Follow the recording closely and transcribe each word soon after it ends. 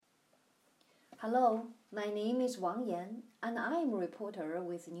Hello, my name is Wang Yan, and I am a reporter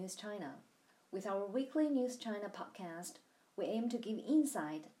with News China. With our weekly News China podcast, we aim to give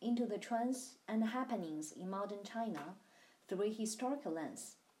insight into the trends and happenings in modern China through a historical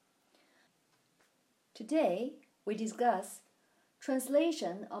lens. Today, we discuss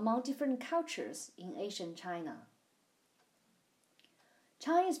translation among different cultures in ancient China.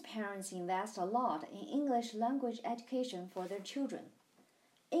 Chinese parents invest a lot in English language education for their children.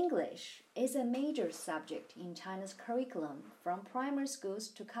 English is a major subject in China's curriculum from primary schools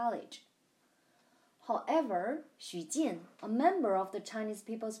to college. However, Xu Jin, a member of the Chinese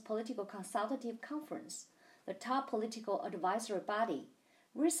People's Political Consultative Conference, the top political advisory body,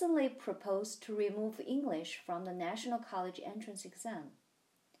 recently proposed to remove English from the National College entrance exam.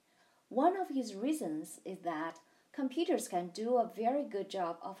 One of his reasons is that computers can do a very good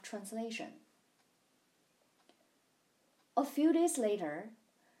job of translation. A few days later,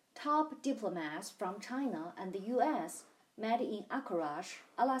 top diplomats from China and the U.S. met in Anchorage,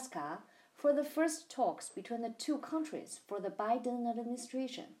 Alaska, for the first talks between the two countries for the Biden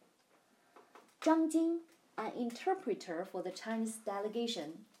administration. Zhang Jin, an interpreter for the Chinese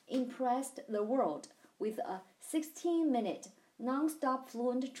delegation, impressed the world with a 16-minute non-stop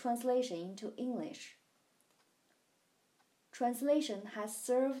fluent translation into English. Translation has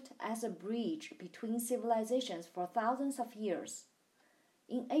served as a bridge between civilizations for thousands of years.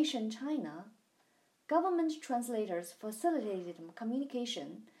 In ancient China, government translators facilitated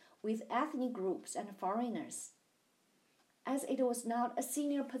communication with ethnic groups and foreigners. As it was not a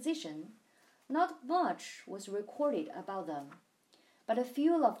senior position, not much was recorded about them, but a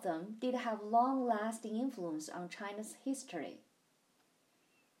few of them did have long-lasting influence on China's history.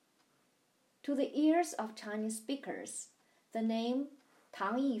 To the ears of Chinese speakers, the name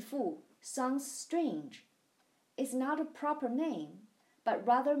Tangyi Fu sounds strange. It's not a proper name, but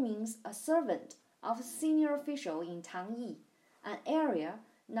rather means a servant of a senior official in Tangyi, an area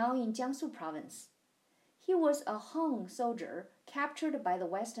now in Jiangsu province. He was a Han soldier captured by the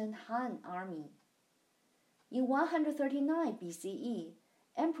Western Han army. In 139 BCE,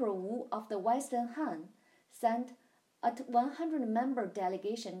 Emperor Wu of the Western Han sent a 100-member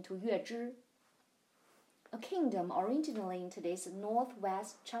delegation to Yue, a kingdom originally in today's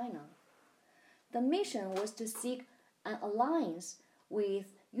northwest China. The mission was to seek an alliance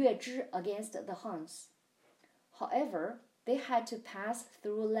with Yue against the Huns. However, they had to pass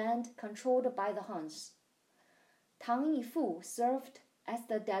through land controlled by the Huns. Tangyi Fu served as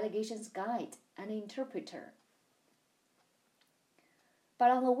the delegation's guide and interpreter.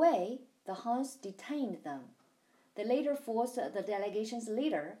 But on the way, the Huns detained them. They later forced the delegation's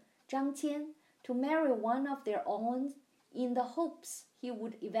leader, Zhang Qian, to marry one of their own in the hopes he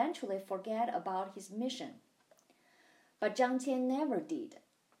would eventually forget about his mission. But Zhang Qian never did.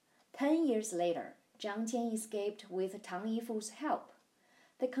 10 years later, Zhang Qian escaped with Tangyi Fu's help.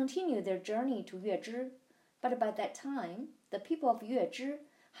 They continued their journey to Yue, but by that time, the people of Yue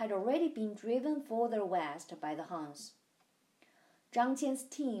had already been driven further west by the Huns. Zhang Qian's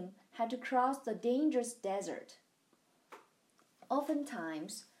team had to cross the dangerous desert.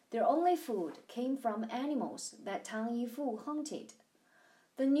 Oftentimes, their only food came from animals that Tangyi Fu hunted.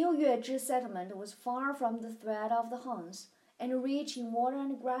 The new Yue settlement was far from the threat of the Huns and rich in water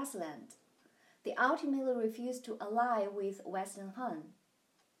and grassland. They ultimately refused to ally with Western Han.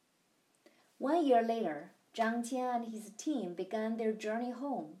 1 year later, Zhang Qian and his team began their journey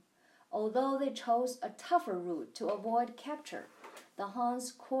home. Although they chose a tougher route to avoid capture, the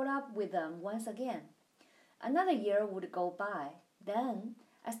Huns caught up with them once again. Another year would go by. Then,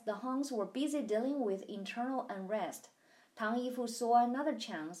 as the Huns were busy dealing with internal unrest, Tangyi Fu saw another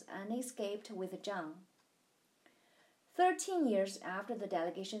chance and escaped with Zhang. 13 years after the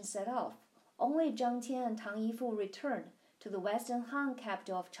delegation set off, only Zhang Qian and Tangyi Fu returned to the Western Han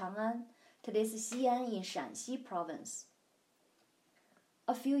capital of Chang'an, today's Xi'an in Shanxi province.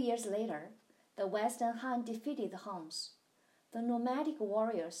 A few years later, the Western Han defeated the Huns. The nomadic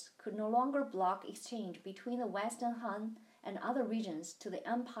warriors could no longer block exchange between the Western Han and other regions to the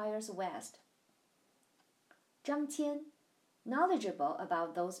empire's west. Zhang Qian, knowledgeable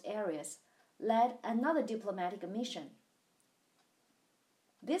about those areas, led another diplomatic mission.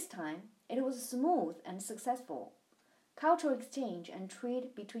 This time, it was smooth and successful. Cultural exchange and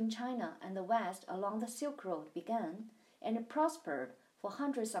trade between China and the West along the Silk Road began and prospered for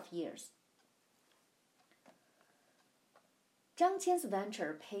hundreds of years. Zhang Qian's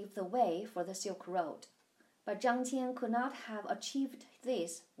venture paved the way for the Silk Road, but Zhang Qian could not have achieved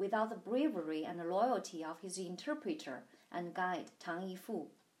this without the bravery and loyalty of his interpreter and guide Tangyi Fu.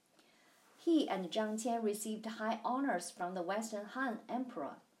 He and Zhang Qian received high honors from the Western Han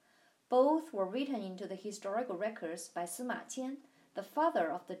Emperor. Both were written into the historical records by Sima Qian, the father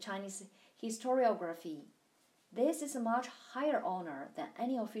of the Chinese historiography. This is a much higher honor than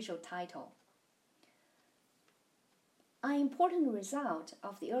any official title. An important result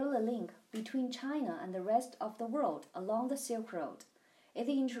of the early link between China and the rest of the world along the Silk Road is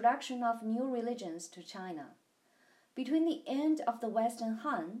the introduction of new religions to China. Between the end of the Western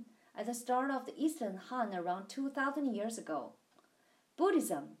Han and the start of the Eastern Han around 2,000 years ago,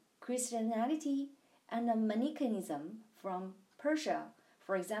 Buddhism, Christianity, and Manichaeism from Persia,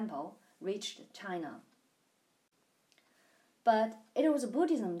 for example, reached China. But it was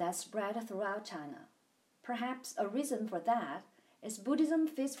Buddhism that spread throughout China. Perhaps a reason for that is Buddhism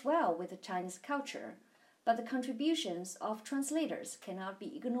fits well with the Chinese culture, but the contributions of translators cannot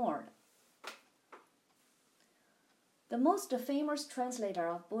be ignored. The most famous translator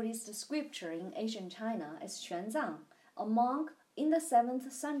of Buddhist scripture in ancient China is Xuanzang, a monk in the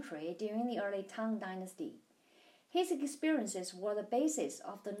 7th century during the early Tang dynasty. His experiences were the basis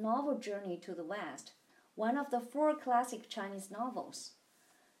of the novel Journey to the West, one of the 4 classic Chinese novels.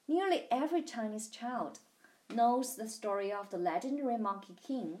 Nearly every Chinese child knows the story of the legendary Monkey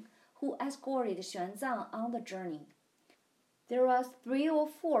King who escorted Xuanzang on the journey. There are 3 or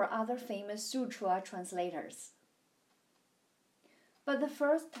 4 other famous sutra translators. But the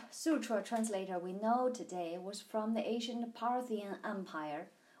first sutra translator we know today was from the ancient Parthian Empire,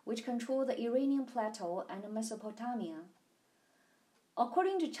 which controlled the Iranian plateau and Mesopotamia.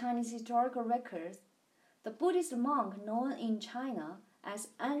 According to Chinese historical records, the Buddhist monk known in China as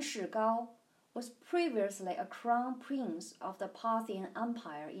An Shigao was previously a crown prince of the Parthian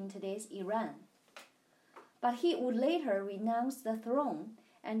Empire in today's Iran. But he would later renounce the throne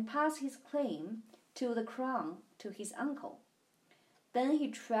and pass his claim to the crown to his uncle. Then he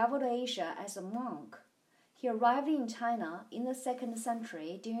traveled Asia as a monk. He arrived in China in the 2nd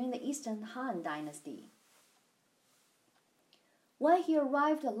century during the Eastern Han dynasty. When he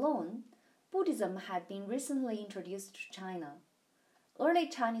arrived alone, Buddhism had been recently introduced to China. Early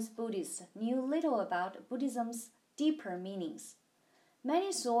Chinese Buddhists knew little about Buddhism's deeper meanings.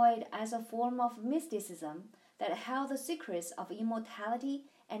 Many saw it as a form of mysticism that held the secrets of immortality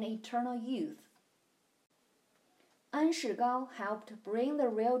and eternal youth. An Shigao helped bring the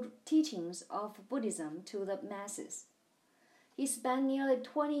real teachings of Buddhism to the masses. He spent nearly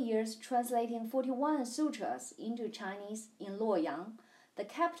 20 years translating 41 sutras into Chinese in Luoyang, the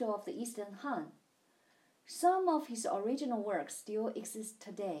capital of the Eastern Han. Some of his original works still exist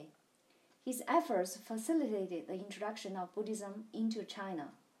today. His efforts facilitated the introduction of Buddhism into China.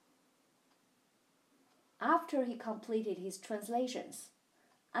 After he completed his translations,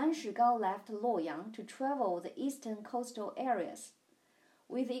 An Shigao left Luoyang to travel the eastern coastal areas.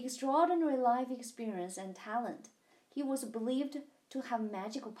 With extraordinary life experience and talent, he was believed to have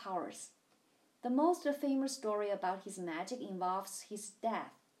magical powers. The most famous story about his magic involves his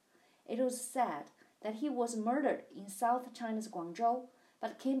death. It was said that he was murdered in South China's Guangzhou,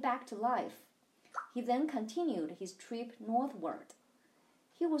 but came back to life. He then continued his trip northward.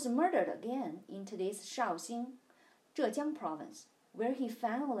 He was murdered again in today's Shaoxing, Zhejiang province, where he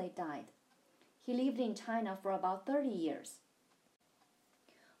finally died. He lived in China for about 30 years.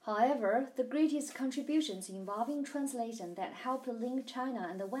 However, the greatest contributions involving translation that helped link China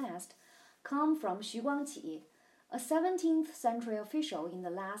and the West come from Xu Guangqi, a 17th century official in the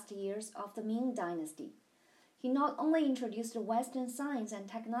last years of the Ming Dynasty. He not only introduced Western science and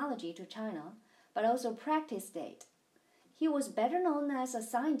technology to China, but also practiced it. He was better known as a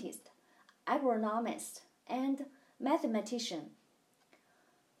scientist, agronomist, and mathematician.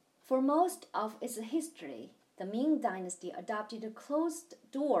 For most of its history, the Ming Dynasty adopted a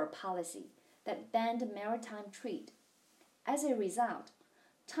closed-door policy that banned maritime trade. As a result,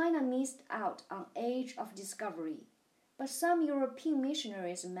 China missed out on Age of Discovery, but some European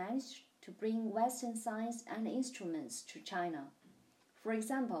missionaries managed to bring Western science and instruments to China. For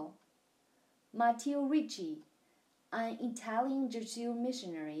example, Matteo Ricci, an Italian Jesuit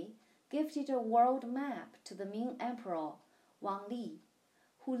missionary, gifted a world map to the Ming Emperor Wang Li,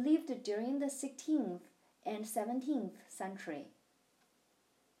 who lived during the 16th and 17th century.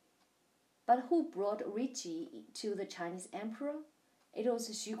 But who brought Ricci to the Chinese emperor? It was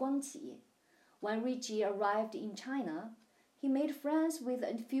Xu Guangqi. When Ricci arrived in China, he made friends with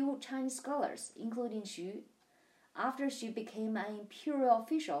a few Chinese scholars, including Xu. After Xu became an imperial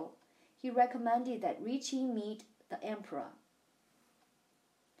official, he recommended that Ricci meet the emperor.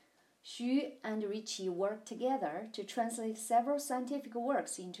 Xu and Ricci worked together to translate several scientific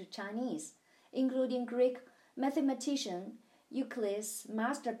works into Chinese, including Greek mathematician Euclid's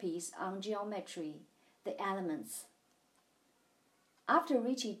masterpiece on geometry, The Elements. After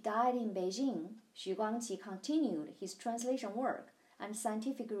Ricci died in Beijing, Xu Guangqi continued his translation work and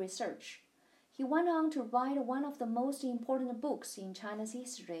scientific research. He went on to write one of the most important books in China's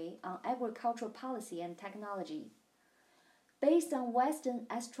history on agricultural policy and technology. Based on Western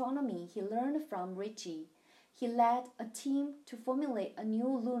astronomy he learned from Ricci, he led a team to formulate a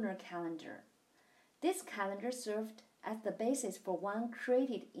new lunar calendar. This calendar served as the basis for one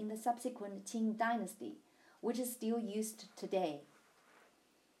created in the subsequent Qing dynasty, which is still used today.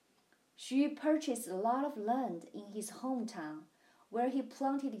 Xu purchased a lot of land in his hometown, where he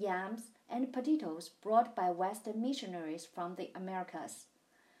planted yams and potatoes brought by Western missionaries from the Americas.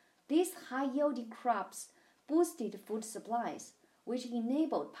 These high-yielding crops boosted food supplies, which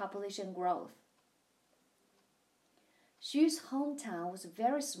enabled population growth. Xu's hometown was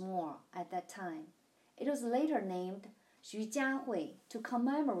very small at that time. It was later named Xujiahui to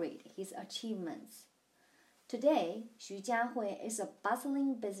commemorate his achievements. Today, Xujiahui is a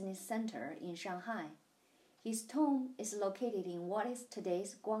bustling business center in Shanghai. His tomb is located in what is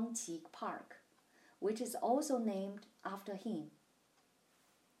today's Guangqi Park, which is also named after him.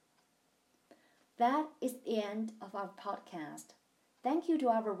 That is the end of our podcast. Thank you to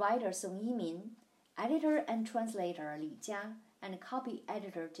our writer Song Yimin, editor and translator Li Jia, and copy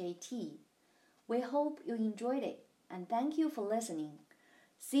editor JT. We hope you enjoyed it, and thank you for listening.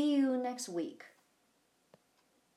 See you next week.